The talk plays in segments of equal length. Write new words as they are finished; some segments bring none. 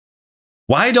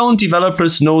Why don't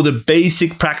developers know the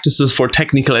basic practices for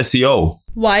technical SEO?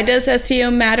 Why does SEO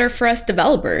matter for us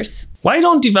developers? Why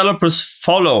don't developers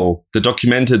follow the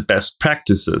documented best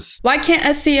practices? Why can't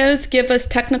SEOs give us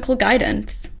technical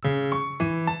guidance?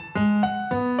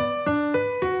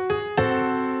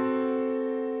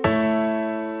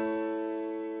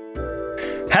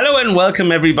 Hello and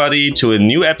welcome everybody to a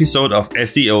new episode of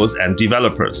SEOs and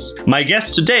Developers. My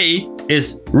guest today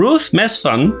is Ruth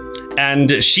Mesfun,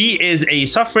 and she is a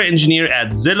software engineer at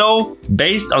Zillow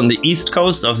based on the East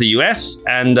Coast of the US.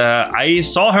 And I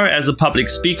saw her as a public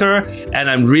speaker, and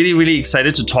I'm really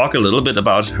excited to talk a little bit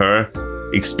about her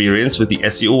experience with the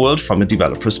SEO world from a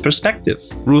developer's perspective.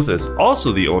 Ruth is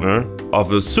also the owner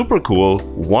of a super cool,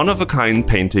 one-of-a-kind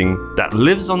painting that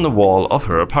lives on the wall of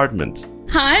her apartment.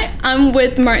 Hi, I'm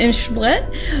with Martin Splitt,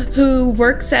 who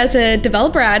works as a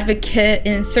developer advocate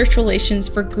in search relations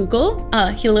for Google.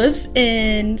 He lives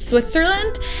in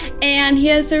Switzerland, and he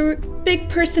has a big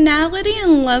personality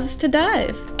and loves to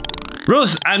dive.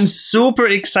 Ruth, I'm super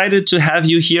excited to have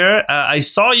you here. I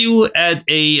saw you at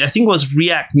I think it was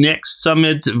React Next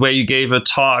Summit, where you gave a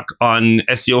talk on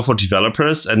SEO for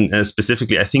developers, and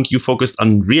specifically, I think you focused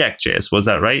on React.js. Was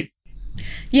that right?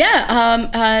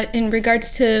 Yeah, in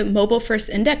regards to mobile first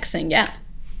indexing, yeah.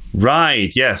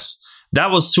 Right, yes.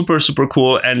 That was super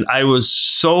cool. And I was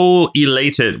so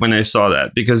elated when I saw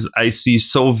that, because I see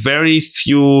so very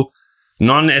few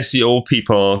non-SEO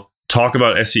people talk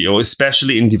about SEO,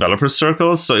 especially in developer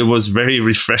circles. So it was very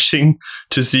refreshing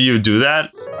to see you do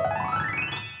that.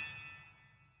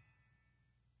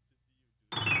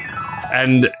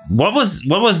 And what was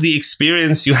the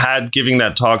experience you had giving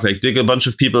that talk? Like, did a bunch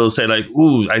of people say like,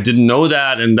 "Ooh, I didn't know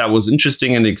that, and that was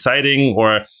interesting and exciting,"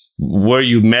 or were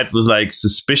you met with like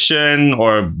suspicion,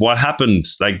 or what happened?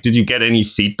 Like, did you get any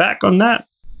feedback on that?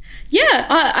 Yeah,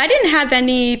 I didn't have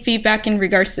any feedback in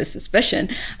regards to suspicion.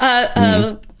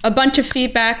 A bunch of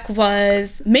feedback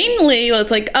was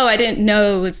like, "Oh, I didn't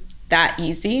know it was that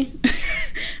easy."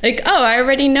 Like, "Oh, I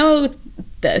already know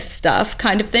this stuff,"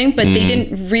 kind of thing, but they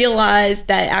didn't realize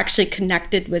that it actually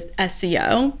connected with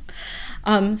SEO.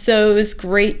 So it was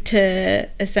great to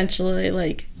essentially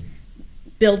like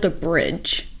build a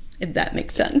bridge, if that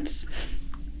makes sense.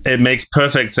 It makes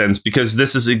perfect sense, because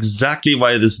this is exactly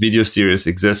why this video series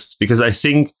exists, because I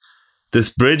think this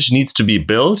bridge needs to be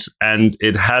built, and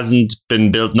it hasn't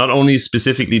been built not only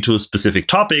specifically to specific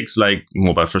topics like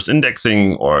mobile first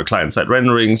indexing or client-side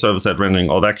rendering, server-side rendering,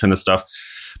 all that kind of stuff,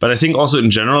 but I think also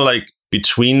in general, like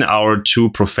between our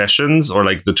two professions, or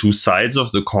like the two sides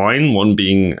of the coin, one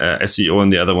being SEO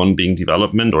and the other one being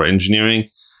development or engineering,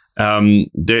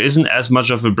 there isn't as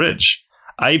much of a bridge.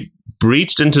 I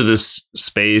breached into this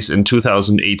space in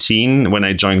 2018 when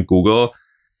I joined Google,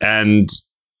 and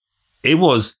it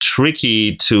was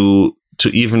tricky to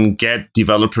even get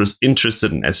developers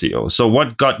interested in SEO. So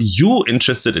what got you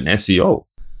interested in SEO?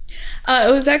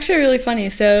 It was actually really funny.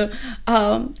 So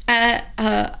at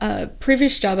a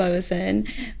previous job I was in,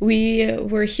 we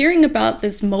were hearing about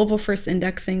this mobile first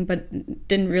indexing, but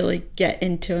didn't really get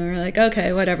into it. We're like,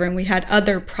 okay, whatever. And we had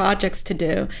other projects to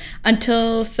do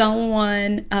until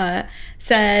someone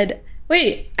said,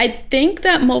 wait, I think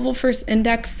that mobile first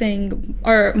indexing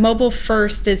or mobile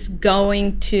first is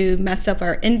going to mess up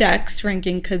our index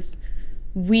ranking because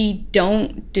we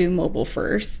don't do mobile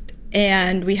first.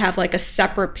 And we have like a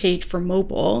separate page for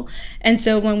mobile. And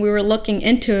so when we were looking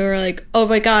into it, we were like, oh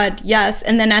my God, yes.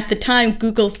 And then at the time,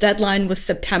 Google's deadline was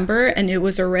September, and it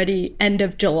was already end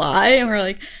of July. And we're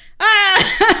like,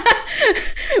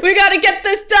 we got to get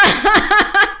this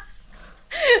done.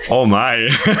 Oh my.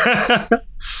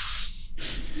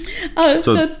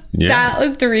 So yeah. That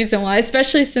was the reason why,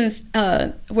 especially since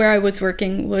where I was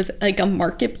working was like a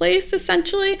marketplace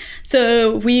essentially.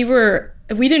 So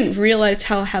we didn't realize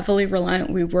how heavily reliant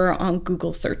we were on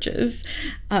Google searches.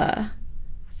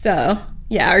 So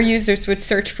yeah, our users would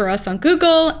search for us on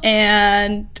Google,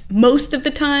 and most of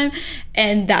the time,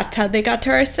 and that's how they got to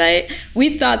our site.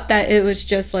 We thought that it was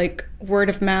just like word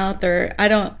of mouth, or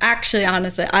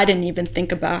honestly, I didn't even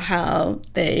think about how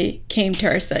they came to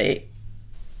our site.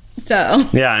 So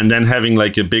yeah, and then having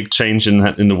like a big change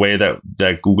in the way that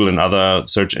Google and other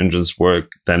search engines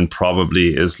work, then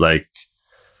probably is like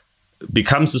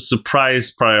becomes a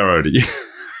surprise priority.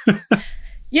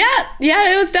 Yeah,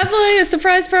 it was definitely a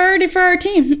surprise priority for our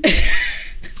team.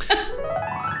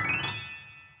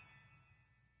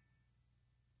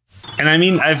 And I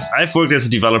mean, I've worked as a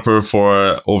developer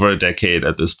for over a decade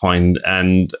at this point,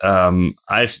 and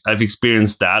I've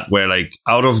experienced that where like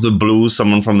out of the blue,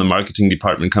 someone from the marketing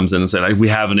department comes in and says like, we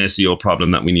have an SEO problem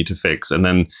that we need to fix, and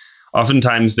then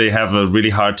oftentimes they have a really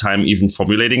hard time even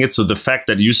formulating it. So the fact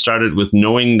that you started with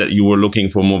knowing that you were looking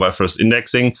for mobile first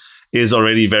indexing is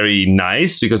already very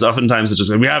nice, because oftentimes it's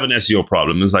just like, we have an SEO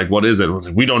problem. It's like, what is it?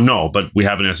 We don't know, but we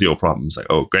have an SEO problem. It's like,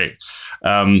 oh, great.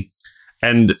 And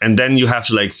then you have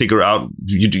to like figure out,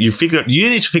 you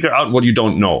need to figure out what you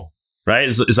don't know. Right?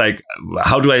 It's like,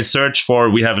 how do I search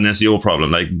for, we have an SEO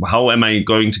problem? Like, how am I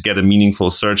going to get a meaningful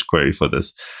search query for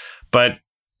this? But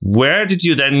where did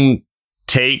you then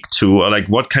take to, or like,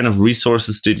 what kind of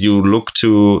resources did you look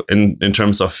to in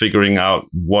terms of figuring out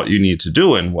what you need to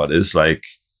do, and what is like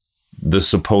the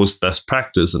supposed best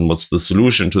practice, and what's the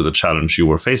solution to the challenge you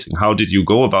were facing? How did you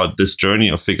go about this journey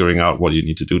of figuring out what you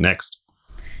need to do next?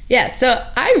 Yeah, so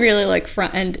I really like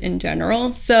front end in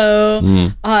general.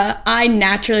 So I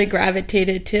naturally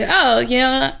gravitated to,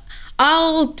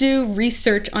 I'll do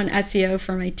research on SEO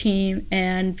for my team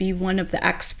and be one of the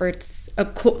experts.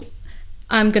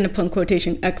 I'm going to put in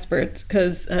quotation experts,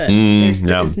 because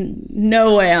there's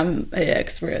no way I'm an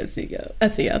expert at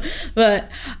SEO. But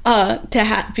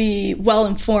to be well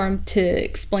informed to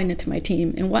explain it to my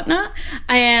team and whatnot.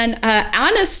 And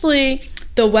honestly,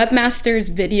 the webmasters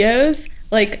videos,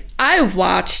 like, I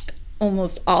watched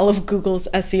almost all of Google's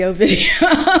SEO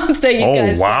videos that you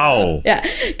guys saw. Yeah,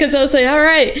 because I was like, all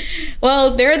right,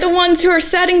 well, they're the ones who are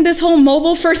setting this whole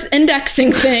mobile first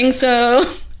indexing thing,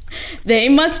 so they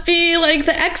must be like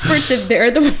the experts if they're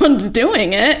the ones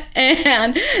doing it.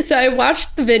 And so I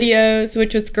watched the videos,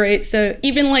 which was great. So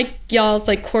even like y'all's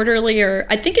like quarterly, or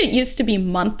I think it used to be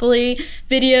monthly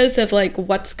videos of like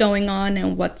what's going on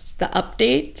and what's the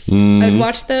updates. I'd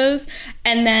watch those.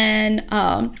 And then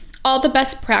all the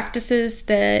best practices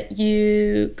that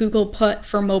Google put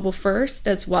for mobile first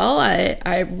as well.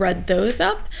 I read those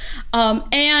up,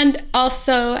 and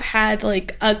also had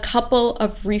like a couple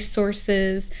of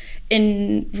resources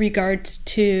in regards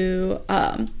to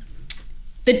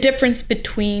the difference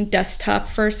between desktop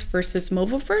first versus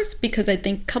mobile first, because I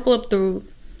think a couple of the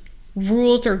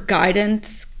rules or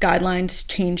guidelines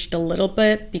changed a little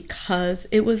bit because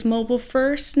it was mobile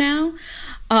first now.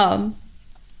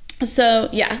 So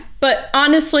yeah, but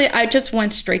honestly, I just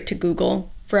went straight to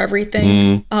Google for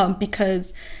everything,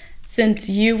 because since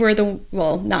you were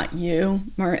not you,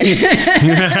 Martin.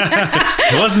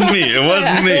 It wasn't me.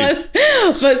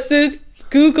 But since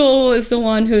Google was the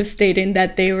one who was stating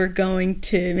that they were going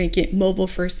to make it mobile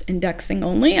first indexing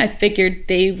only, I figured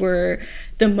they were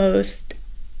the most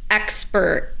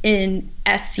expert in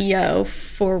SEO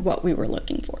for what we were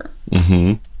looking for.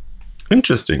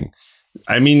 Interesting.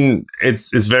 I mean,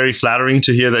 it's very flattering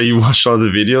to hear that you watched all the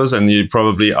videos, and you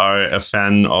probably are a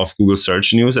fan of Google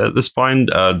Search News at this point.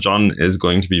 John is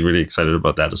going to be really excited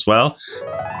about that as well.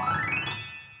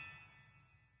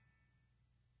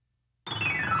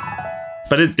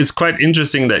 But it's quite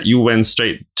interesting that you went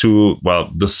straight to, well,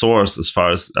 the source as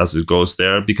far as it goes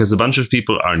there, because a bunch of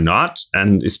people are not,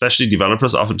 and especially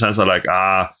developers oftentimes are like,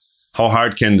 how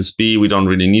hard can this be? We don't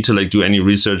really need to like do any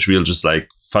research. We'll just like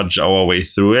fudge our way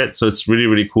through it. So it's really,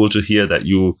 really cool to hear that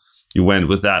you went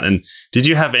with that. And did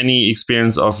you have any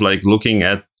experience of like looking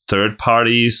at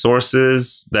third-party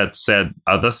sources that said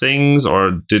other things,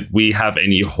 or did we have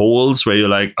any holes where you're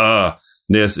like,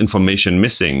 there's information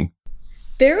missing?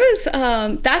 There was,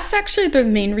 that's actually the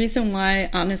main reason why,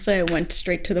 honestly, I went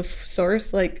straight to the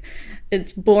source. Like,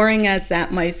 it's boring as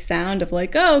that might sound, of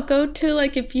like, oh, go to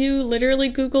like, if you literally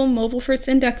Google mobile first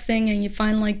indexing and you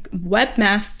find like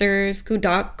webmasters,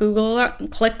 Google,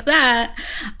 click that.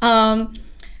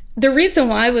 The reason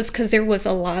why was because there was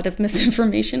a lot of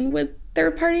misinformation with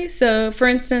third parties. So for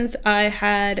instance, I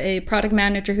had a product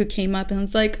manager who came up and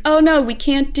was like, oh no, we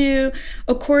can't do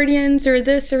accordions or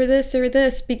this or this or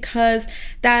this because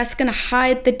that's going to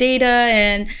hide the data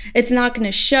and it's not going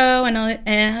to show. And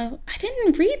I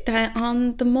didn't read that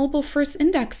on the mobile first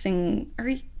indexing.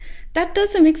 That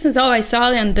doesn't make sense. Oh, I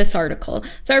saw it in this article.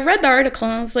 So I read the article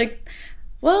and I was like,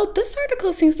 well, this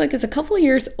article seems like it's a couple of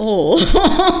years old.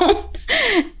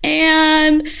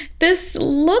 And this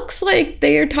looks like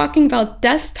they are talking about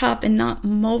desktop and not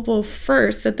mobile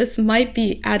first. So this might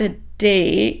be out of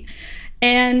date.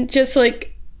 And just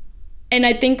like, and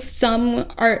I think some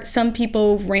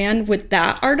people ran with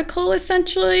that article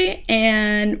essentially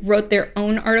and wrote their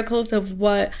own articles of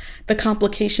what the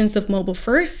complications of mobile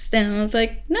first. And I was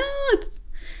like, no,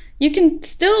 you can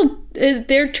still,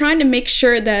 they're trying to make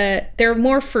sure that they're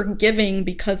more forgiving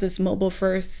because it's mobile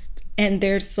first and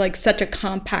there's like such a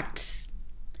compact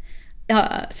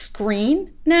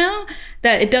screen now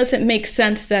that it doesn't make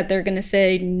sense that they're going to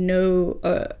say no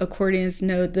accordions,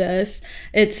 no this.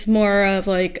 It's more of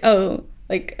like, oh,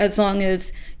 like as long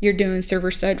as you're doing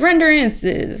server-side rendering,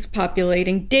 it's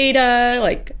populating data,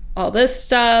 like all this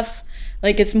stuff.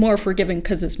 Like, it's more forgiving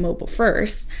because it's mobile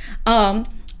first.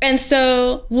 And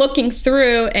so looking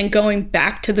through and going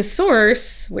back to the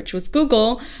source, which was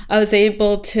Google, I was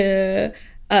able to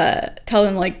tell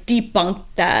them, like, debunk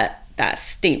that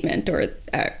statement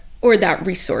or that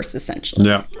resource, essentially.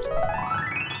 Yeah.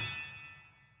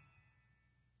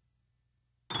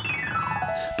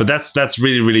 But that's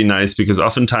really, really nice, because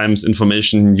oftentimes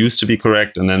information used to be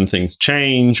correct and then things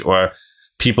change, or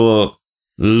people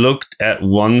looked at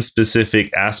one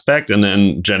specific aspect and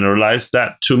then generalized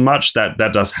that too much. That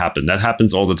does happen. That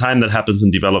happens all the time. That happens in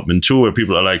development too, where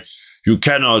people are like, you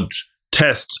cannot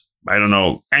test, I don't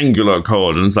know, Angular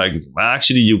code. And it's like, well,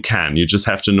 actually you can. You just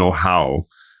have to know how.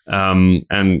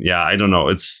 And yeah, I don't know.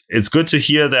 It's good to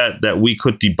hear that we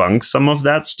could debunk some of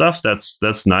that stuff.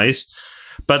 That's nice.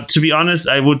 But to be honest,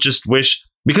 I would just wish,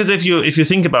 because if you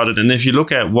think about it, and if you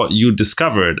look at what you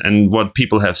discovered and what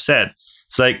people have said,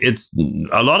 it's like, it's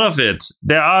a lot of it.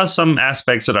 There are some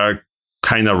aspects that are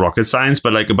kind of rocket science,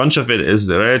 but like a bunch of it is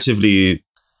relatively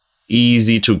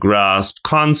easy to grasp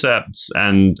concepts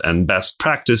and best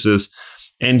practices.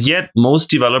 And yet most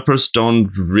developers don't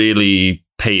really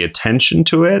pay attention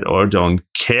to it or don't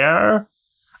care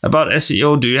about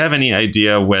SEO. Do you have any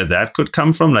idea where that could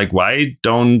come from? Like, why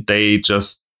don't they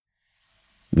just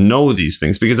know these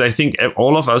things? Because I think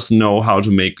all of us know how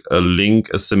to make a link,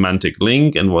 a semantic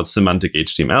link, and what semantic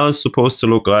HTML is supposed to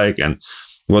look like, and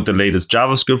what the latest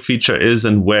JavaScript feature is,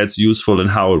 and where it's useful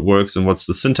and how it works, and what's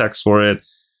the syntax for it.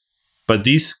 But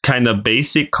these kind of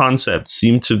basic concepts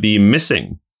seem to be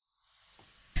missing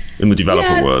in the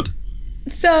developer world.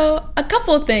 So a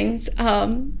couple of things.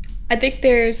 I think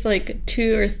there's like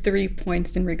 2 or 3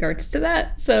 points in regards to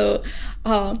that. So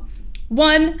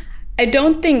one, I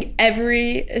don't think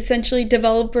every essentially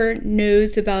developer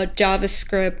knows about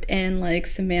JavaScript and like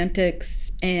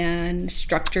semantics and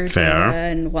structured data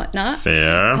and whatnot.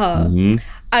 Fair.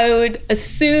 I would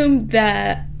assume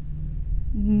that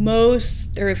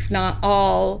most, or if not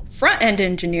all, front-end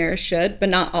engineers should, but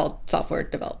not all software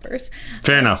developers.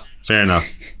 Fair enough. Fair enough.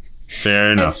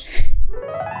 Fair enough.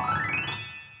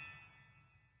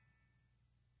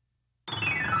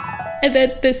 And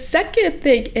then the second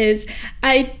thing is,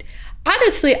 I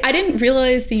didn't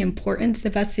realize the importance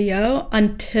of SEO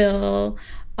until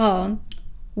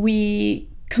we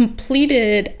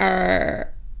completed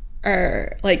our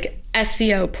like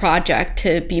SEO project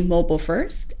to be mobile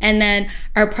first. And then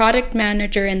our product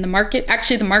manager and the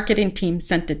marketing team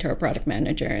sent it to our product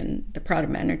manager, and the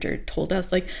product manager told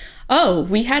us, like, oh,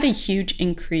 we had a huge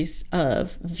increase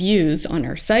of views on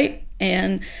our site,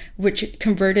 and which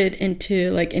converted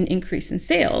into like an increase in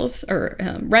sales or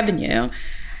revenue.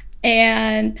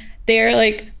 And they're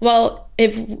like, well,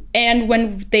 and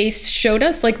when they showed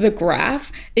us like the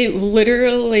graph, it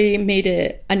literally made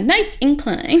it a nice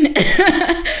incline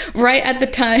right at the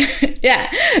time.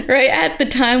 Yeah, right at the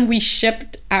time we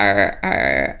shipped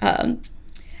our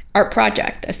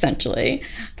project, essentially,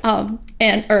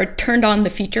 or turned on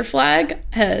the feature flag.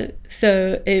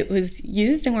 So it was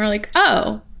used, and we're like,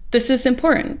 oh, this is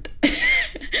important.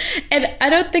 And I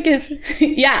don't think it's,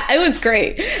 yeah, it was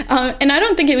great. And I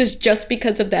don't think it was just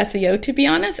because of the SEO, to be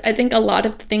honest. I think a lot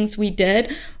of the things we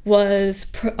did was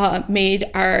made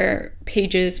our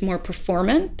pages more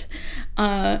performant,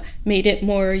 made it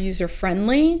more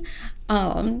user-friendly,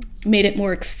 made it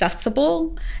more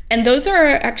accessible. And those are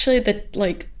actually the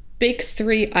like big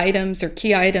 3 items or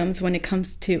key items when it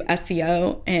comes to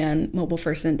SEO and mobile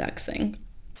first indexing.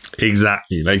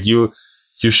 Exactly. Like you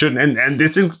shouldn't, and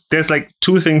there's like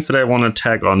 2 things that I want to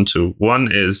tag on to. One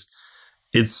is,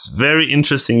 it's very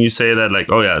interesting you say that, like,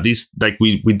 oh yeah, these, like,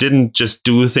 we didn't just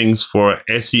do things for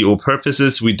SEO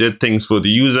purposes, we did things for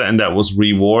the user, and that was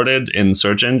rewarded in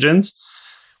search engines,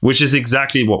 which is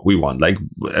exactly what we want. Like,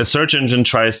 a search engine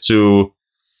tries to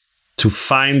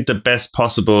find the best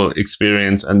possible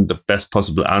experience and the best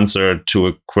possible answer to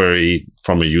a query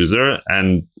from a user,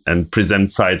 and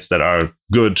present sites that are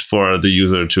good for the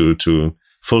user to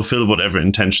fulfill whatever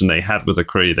intention they had with the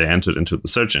query they entered into the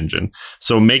search engine.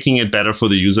 So making it better for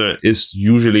the user is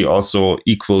usually also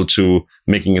equal to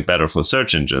making it better for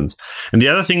search engines. And the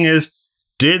other thing is,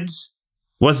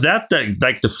 was that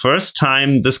like the first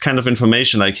time this kind of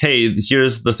information, like, hey,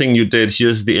 here's the thing you did,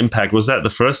 here's the impact, was that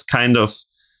the first kind of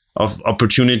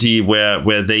opportunity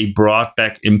where they brought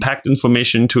back impact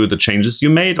information to the changes you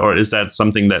made? Or is that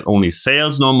something that only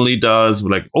sales normally does?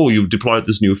 Like, oh, you deployed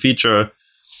this new feature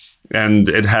and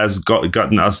it has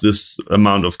gotten us this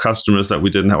amount of customers that we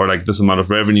didn't have, or like this amount of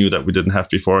revenue that we didn't have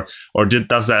before? Or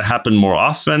does that happen more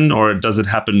often, or does it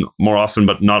happen more often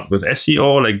but not with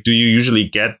SEO? Like, do you usually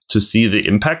get to see the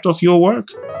impact of your work?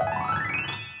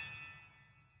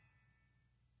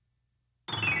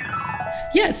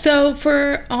 Yeah, so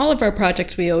for all of our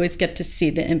projects, we always get to see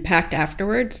the impact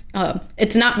afterwards.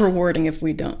 It's not rewarding if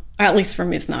we don't. At least for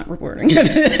me, it's not rewarding.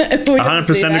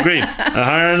 100% agree.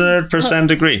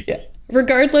 100% agree. Yeah.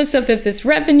 Regardless of if it's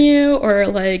revenue or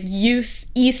like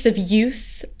ease of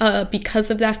use because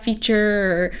of that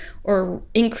feature or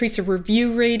increase of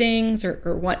review ratings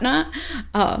or whatnot.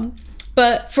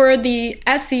 But for the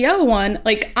SEO one,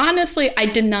 like honestly, I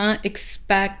did not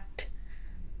expect.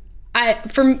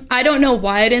 I don't know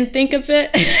why I didn't think of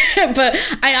it, but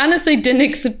I honestly didn't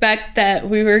expect that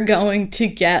we were going to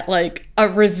get like a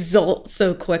result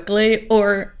so quickly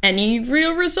or any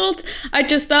real result. I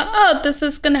just thought, oh, this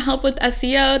is going to help with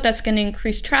SEO. That's going to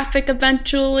increase traffic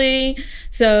eventually.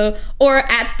 So, or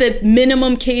at the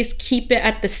minimum case, keep it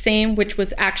at the same, which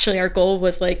was actually our goal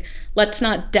was like, let's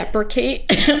not deprecate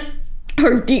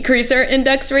or decrease our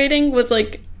index rating was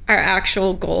like our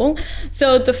actual goal.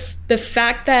 So the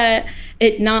fact that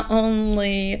it not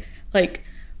only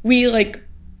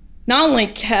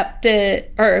kept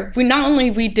it, or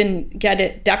we didn't get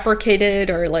it deprecated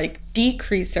or like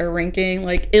decrease our ranking,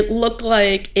 like it looked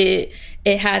like it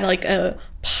had like a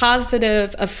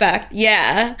positive effect,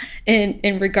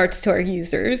 in regards to our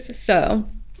users. So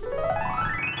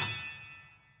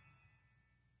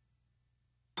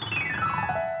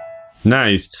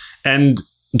nice. And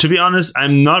to be honest,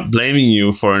 I'm not blaming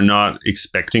you for not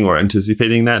expecting or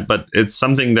anticipating that, but it's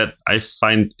something that I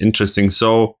find interesting.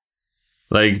 So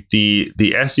like the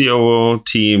SEO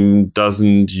team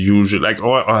doesn't usually like,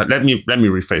 or let me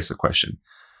rephrase the question.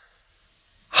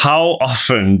 How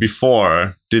often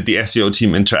before did the SEO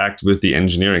team interact with the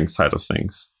engineering side of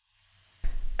things?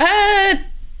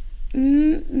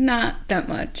 Not that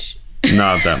much.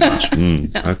 Not that much.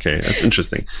 No. Okay, that's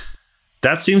interesting.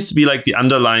 That seems to be like the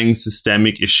underlying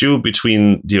systemic issue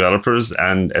between developers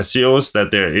and SEOs,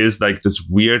 that there is like this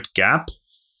weird gap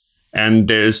and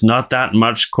there is not that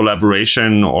much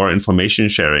collaboration or information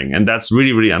sharing. And that's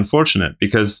really, really unfortunate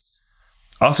because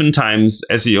oftentimes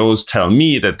SEOs tell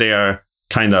me that they are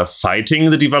kind of fighting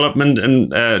the development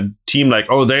and team, like,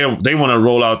 oh, they want to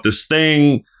roll out this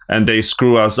thing and they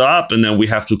screw us up and then we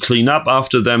have to clean up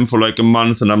after them for like a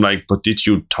month. And I'm like, but did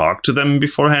you talk to them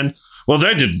beforehand? Well,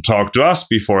 they didn't talk to us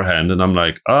beforehand. And I'm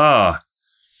like,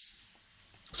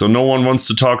 so no one wants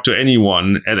to talk to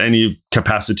anyone at any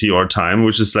capacity or time,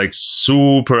 which is like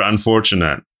super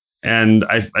unfortunate. And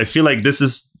I feel like this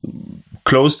is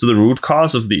close to the root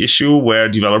cause of the issue where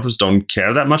developers don't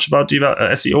care that much about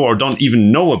SEO or don't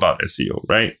even know about SEO,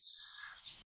 right?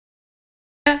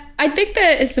 I think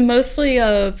that it's mostly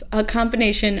of a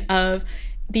combination of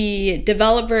the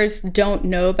developers don't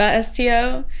know about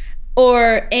SEO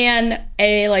and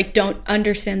don't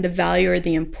understand the value or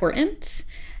the importance.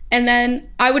 And then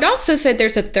I would also say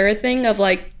there's a third thing of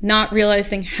like not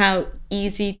realizing how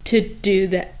easy to do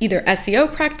the either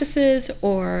SEO practices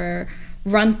or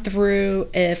run through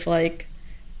if like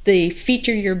the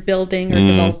feature you're building or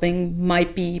developing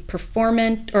might be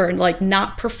performant or like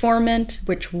not performant,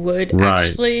 which would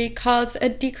actually cause a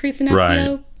decrease in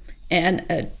SEO and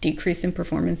a decrease in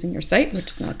performance in your site, which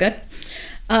is not good.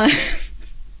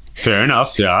 Fair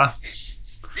enough, yeah.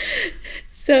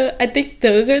 So I think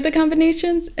those are the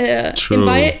combinations. If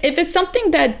it's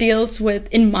something that deals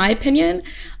with, in my opinion,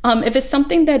 if it's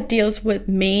something that deals with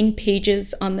main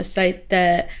pages on the site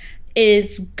that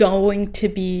is going to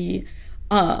be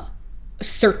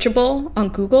searchable on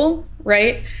Google,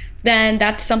 right? Then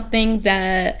that's something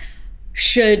that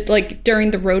should, like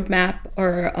during the roadmap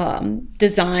or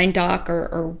design doc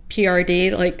or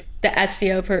PRD, like the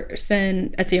SEO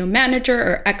person, SEO manager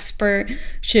or expert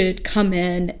should come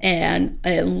in and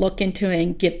look into it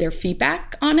and give their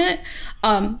feedback on it.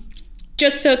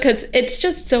 Just so, because it's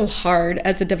just so hard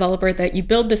as a developer that you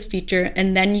build this feature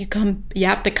and then you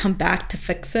have to come back to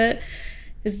fix it.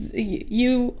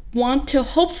 You want to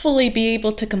hopefully be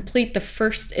able to complete the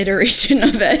first iteration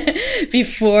of it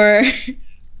before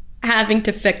having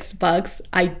to fix bugs,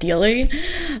 ideally.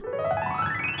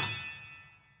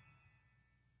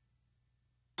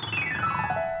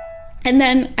 And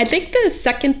then I think the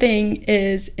second thing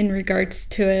is in regards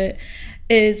to it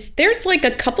is there's like a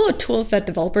couple of tools that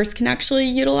developers can actually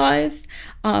utilize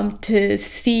to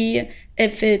see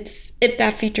if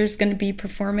that feature is going to be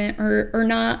performant or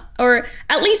not, or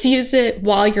at least use it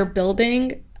while you're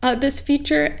building this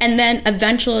feature. And then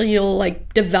eventually you'll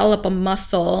like develop a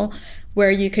muscle where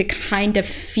you could kind of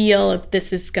feel if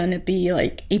this is going to be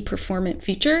like a performant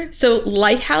feature. So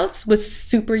Lighthouse was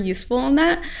super useful on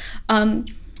that.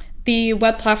 The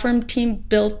web platform team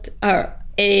built a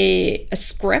a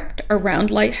script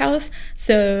around Lighthouse.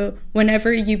 So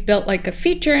whenever you built like a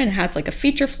feature and it has like a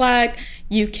feature flag,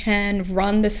 you can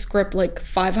run the script like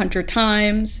 500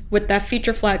 times with that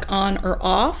feature flag on or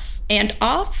off and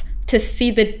off to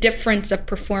see the difference of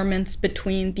performance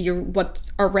between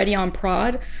what's already on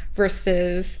prod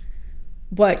versus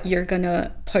what you're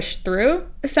gonna push through,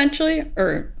 essentially,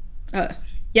 or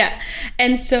yeah.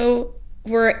 And so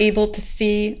we're able to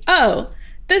see, oh,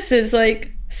 this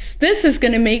is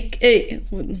gonna make it,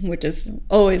 which is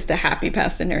always the happy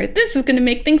path scenario, this is gonna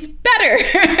make things better.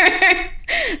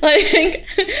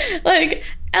 like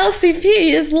LCP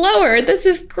is lower, this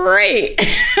is great.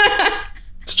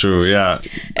 It's true, yeah.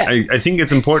 I think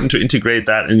it's important to integrate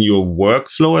that in your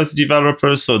workflow as a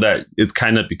developer so that it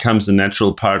kind of becomes a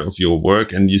natural part of your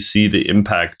work and you see the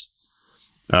impact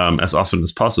as often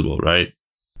as possible, right?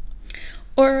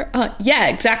 Or, yeah,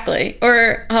 exactly.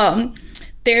 Or I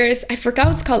forgot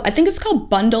what it's called. I think it's called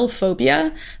bundle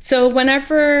phobia. So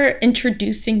whenever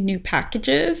introducing new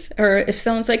packages, or if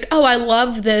someone's like, oh, I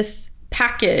love this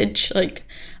package, like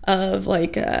of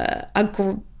like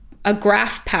a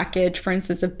graph package, for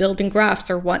instance, of building graphs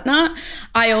or whatnot,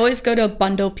 I always go to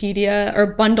Bundlepedia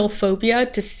or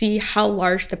Bundlephobia to see how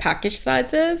large the package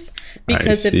size is.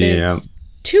 Because if it's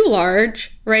too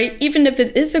large, right, even if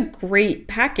it is a great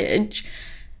package,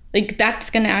 like that's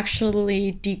going to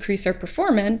actually decrease our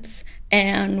performance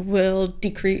and it will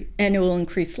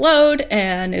increase load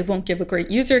and it won't give a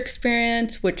great user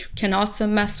experience, which can also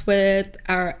mess with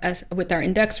our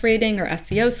index rating or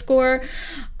SEO score.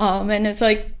 And it's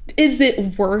like, is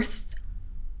it worth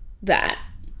that?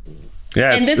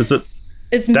 Yeah, and that's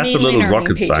a little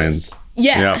rocket science.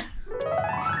 Yeah.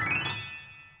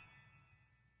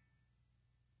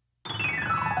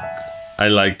 I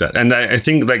like that. And I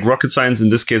think like rocket science in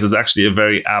this case is actually a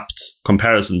very apt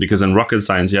comparison, because in rocket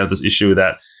science, you have this issue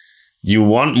that you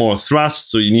want more thrust,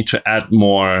 so you need to add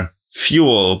more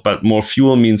fuel, but more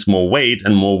fuel means more weight,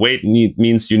 and more weight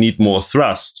means you need more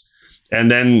thrust.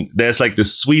 And then there's like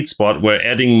this sweet spot where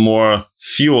adding more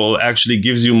fuel actually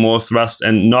gives you more thrust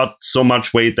and not so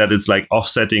much weight that it's like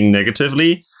offsetting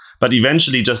negatively. But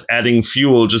eventually just adding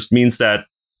fuel just means that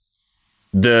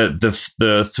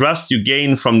the thrust you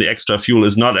gain from the extra fuel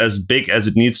is not as big as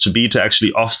it needs to be to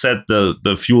actually offset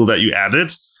the fuel that you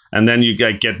added. And then you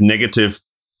get negative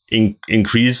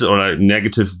increase or a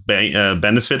negative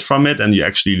benefit from it, and you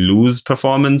actually lose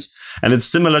performance. And it's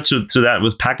similar to that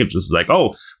with packages. It's like,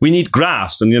 oh, we need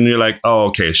graphs. And then you're like, oh,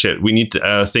 okay, shit, we need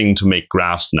a thing to make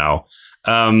graphs now.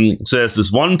 So there's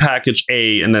this one package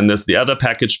A, and then there's the other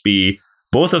package B.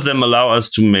 Both of them allow us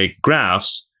to make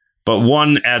graphs, but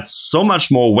one adds so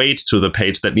much more weight to the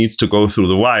page that needs to go through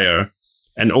the wire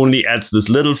and only adds this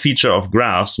little feature of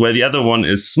graphs, where the other one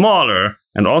is smaller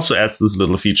and also adds this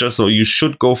little feature. So you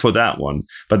should go for that one.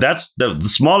 But that's the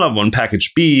smaller one,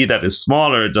 package B, that is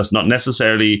smaller, does not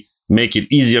necessarily make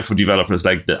it easier for developers.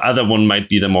 Like the other one might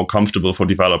be the more comfortable for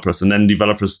developers, and then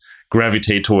developers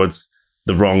gravitate towards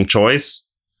the wrong choice.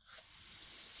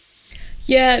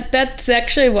 Yeah, that's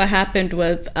actually what happened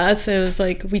with us. It was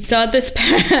like we saw this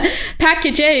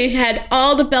package A had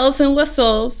all the bells and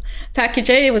whistles. Package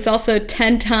A was also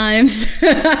 10 times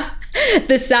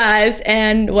the size,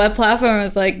 and web platform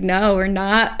was like, no, we're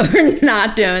not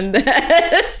doing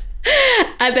this.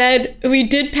 And then we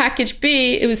did package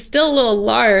B. It was still a little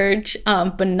large,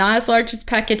 but not as large as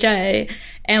package A.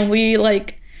 And we're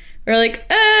like,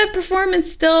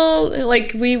 performance still,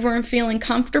 like we weren't feeling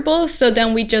comfortable. So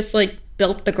then we just like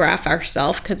built the graph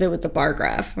ourselves because it was a bar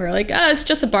graph. We're like, oh, it's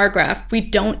just a bar graph. We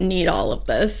don't need all of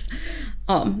this.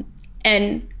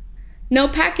 And no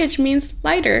package means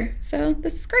lighter. So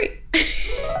this is great.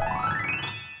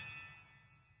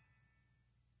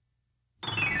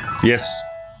 Yes.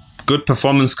 Good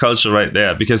performance culture right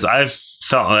there, because I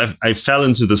fell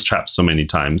into this trap so many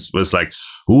times where it's like,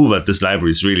 ooh, but this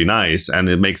library is really nice and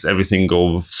it makes everything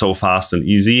go so fast and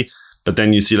easy. But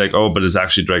then you see like, oh, but it's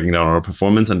actually dragging down our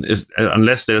performance. And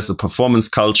unless there's a performance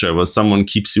culture where someone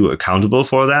keeps you accountable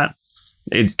for that,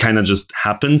 it kind of just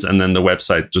happens. And then the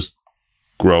website just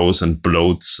grows and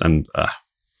bloats. And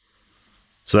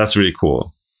so that's really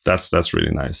cool. That's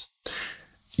really nice.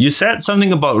 You said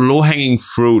something about low-hanging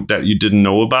fruit that you didn't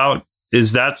know about.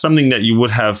 Is that something that you would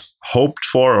have hoped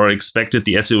for or expected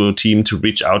the SEO team to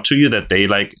reach out to you, that they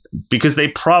like, because they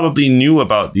probably knew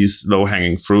about these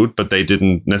low-hanging fruit, but they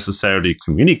didn't necessarily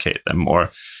communicate them,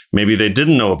 or maybe they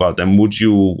didn't know about them? Would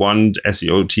you want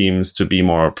SEO teams to be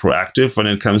more proactive when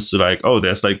it comes to like, oh,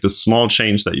 there's like this small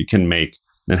change that you can make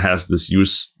that has this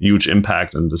huge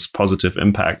impact and this positive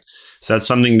impact? Is that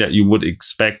something that you would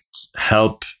expect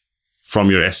help from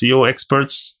your SEO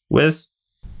experts with?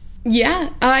 Yeah,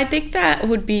 I think that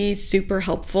would be super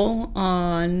helpful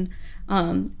on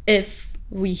if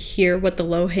we hear what the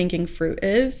low-hanging fruit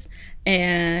is,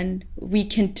 and we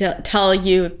can tell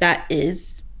you if that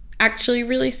is actually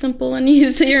really simple and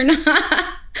easy or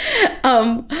not.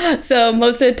 So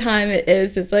most of the time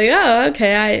it's like, oh,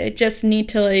 okay, I just need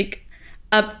to like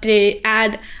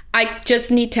I just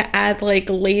need to add like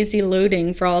lazy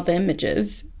loading for all the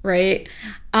images, right?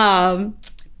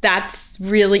 That's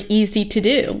really easy to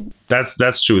do.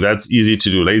 That's true. That's easy to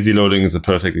do. Lazy loading is a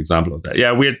perfect example of that.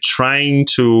 Yeah, we're trying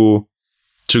to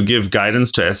give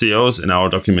guidance to SEOs in our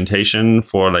documentation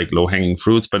for like low-hanging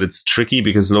fruits, but it's tricky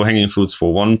because low-hanging fruits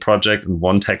for one project and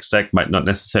one tech stack might not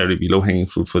necessarily be low-hanging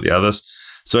fruit for the others.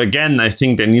 So again, I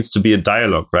think there needs to be a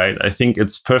dialogue, right? I think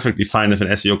it's perfectly fine if an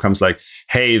SEO comes like,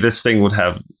 hey, this thing would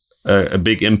have a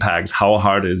big impact. How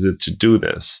hard is it to do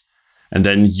this? And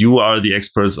then you are the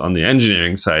experts on the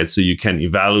engineering side, so you can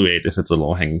evaluate if it's a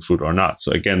low-hanging fruit or not.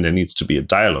 So again, there needs to be a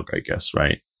dialogue, I guess,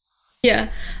 right? Yeah.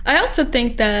 I also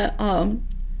think that,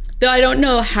 though I don't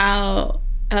know how,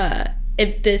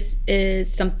 if this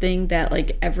is something that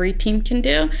like every team can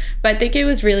do, but I think it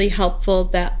was really helpful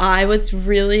that I was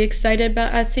really excited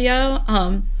about SEO.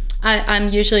 I'm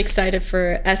usually excited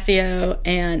for SEO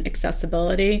and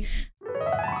accessibility.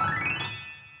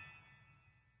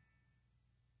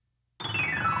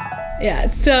 Yeah,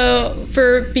 so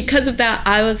because of that,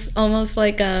 I was almost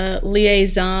like a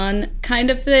liaison kind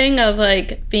of thing of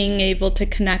like being able to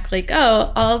connect like,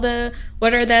 oh,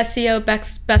 what are the SEO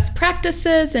best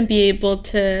practices, and be able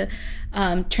to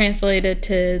translate it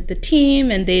to the team,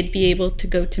 and they'd be able to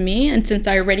go to me. And since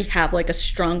I already have like a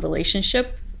strong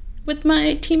relationship with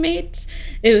my teammates,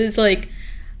 it was like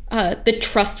the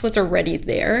trust was already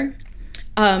there.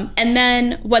 And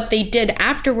then what they did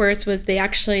afterwards was they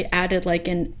actually added like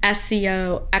an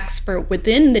SEO expert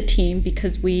within the team,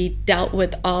 because we dealt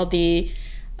with all the,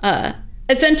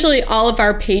 essentially all of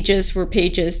our pages were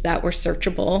pages that were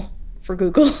searchable for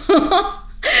Google.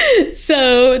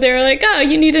 So they were like, oh,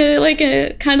 you need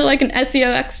a kind of like an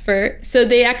SEO expert. So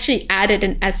they actually added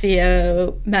an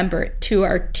SEO member to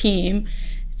our team.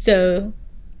 So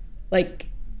like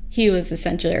he was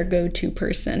essentially our go-to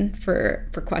person for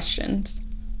questions.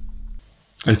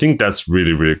 I think that's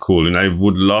really, really cool. And I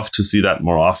would love to see that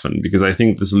more often, because I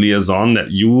think this liaison that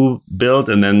you built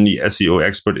and then the SEO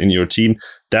expert in your team,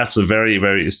 that's a very,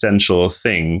 very essential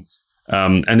thing.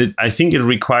 And I think it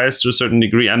requires, to a certain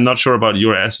degree, I'm not sure about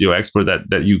your SEO expert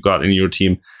that you got in your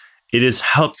team. It is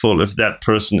helpful if that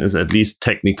person is at least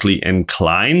technically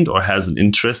inclined or has an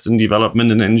interest in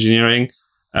development and engineering.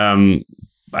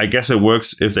 I guess it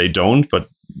works if they don't, but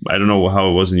I don't know how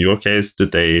it was in your case.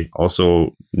 Did they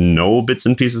also know bits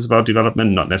and pieces about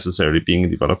development, not necessarily being a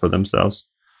developer themselves?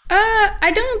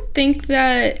 I don't think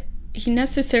that he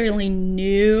necessarily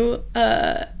knew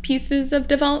pieces of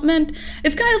development.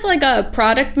 It's kind of like a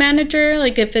product manager.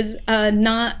 Like if it's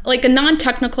not like a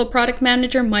non-technical product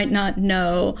manager might not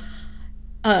know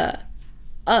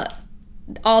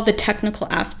all the technical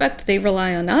aspects. They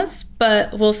rely on us,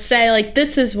 but we'll say like,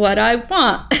 this is what I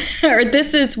want, or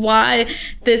this is why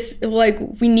this, like,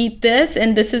 we need this,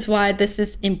 and this is why this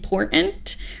is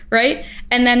important, right?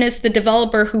 And then it's the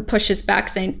developer who pushes back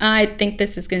saying, I think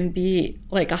this is going to be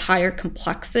like a higher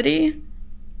complexity,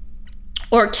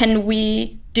 or can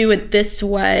we do it this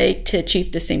way to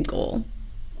achieve the same goal?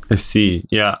 I see.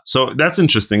 Yeah. So that's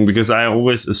interesting, because I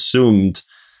always assumed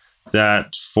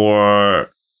that for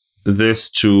this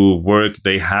to work,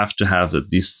 they have to have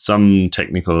at least some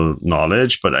technical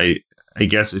knowledge. But I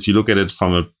guess if you look at it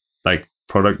from a like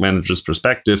product manager's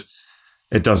perspective,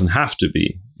 it doesn't have to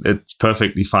be. It's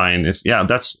perfectly fine if, yeah,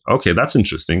 that's okay. That's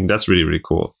interesting. That's really, really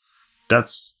cool.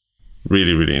 That's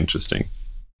really, really interesting.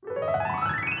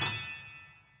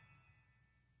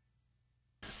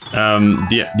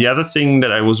 The other thing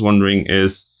that I was wondering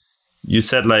is, you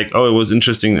said like, oh, it was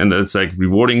interesting and it's like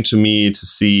rewarding to me to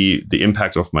see the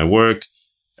impact of my work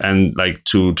and like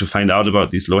to find out about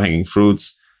these low-hanging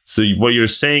fruits. So what you're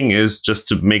saying is, just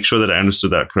to make sure that I understood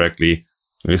that correctly,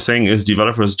 what you're saying is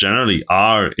developers generally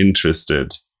are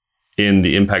interested in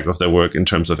the impact of their work in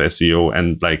terms of SEO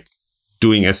and like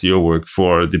doing SEO work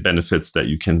for the benefits that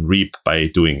you can reap by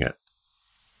doing it.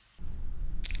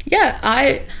 Yeah,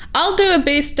 I'll do it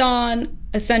based on,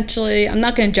 essentially, I'm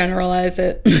not going to generalize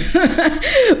it,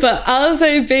 but I'll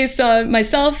say based on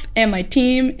myself and my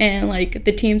team and like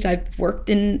the teams I've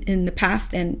worked in the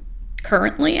past and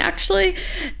currently actually,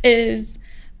 is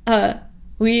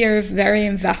we are very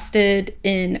invested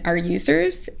in our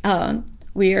users.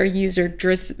 We are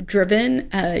user-driven,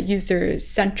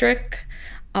 user-centric,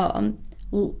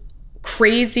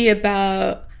 crazy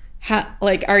about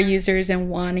like our users and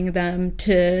wanting them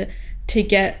to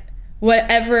get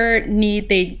whatever need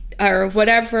they, or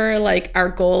whatever like our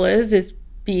goal is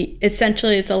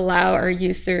essentially is allow our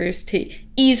users to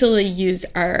easily use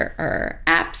our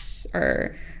apps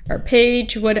or our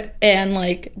page, and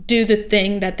like do the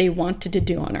thing that they wanted to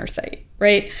do on our site,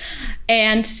 right?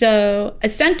 And so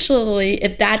essentially,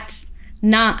 if that's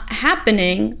not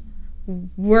happening,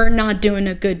 we're not doing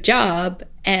a good job,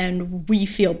 and we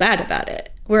feel bad about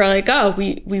it. We're like, oh,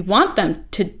 we want them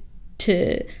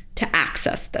to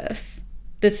access this.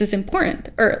 This is important,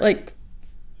 or like,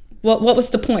 what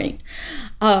was the point?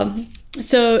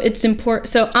 So it's important.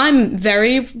 So I'm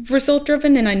very result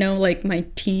driven, and I know like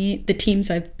the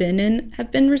teams I've been in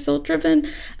have been result driven,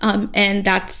 and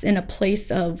that's in a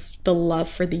place of the love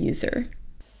for the user.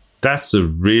 That's a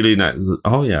really nice.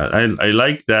 Oh yeah, I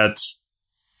like that.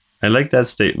 I like that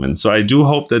statement. So I do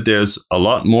hope that there's a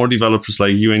lot more developers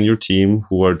like you and your team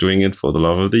who are doing it for the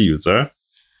love of the user,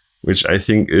 which I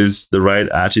think is the right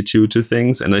attitude to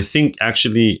things. And I think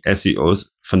actually SEOs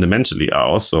fundamentally are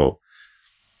also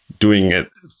doing it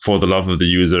for the love of the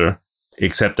user,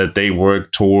 except that they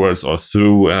work towards or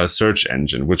through a search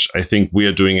engine, which I think we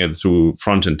are doing it through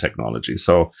front-end technology.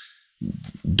 So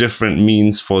different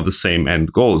means for the same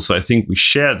end goal. So I think we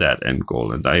share that end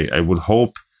goal. And I would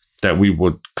hope that we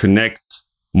would connect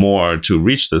more to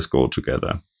reach this goal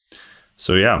together.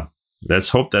 So yeah, let's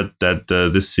hope that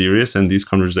this series and these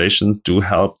conversations do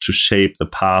help to shape the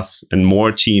path and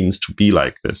more teams to be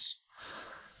like this.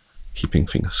 Keeping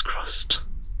fingers crossed.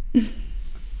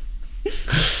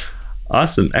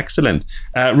 Awesome. Excellent.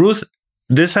 Ruth,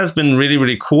 this has been really,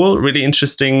 really cool, really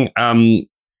interesting.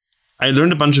 I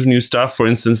learned a bunch of new stuff. For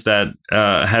instance, that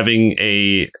having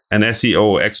an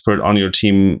SEO expert on your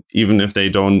team, even if they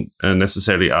don't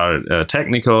necessarily are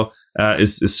technical,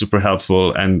 is super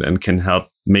helpful and can help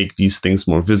make these things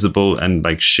more visible and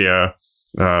like share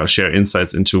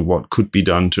insights into what could be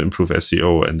done to improve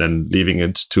SEO, and then leaving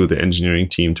it to the engineering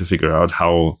team to figure out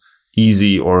how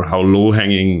easy or how low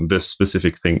hanging this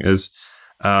specific thing is.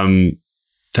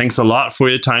 Thanks a lot for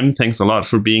your time. Thanks a lot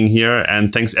for being here.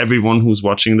 And thanks everyone who's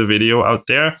watching the video out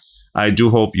there. I do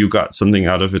hope you got something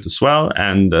out of it as well.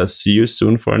 And see you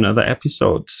soon for another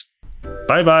episode.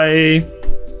 Bye-bye.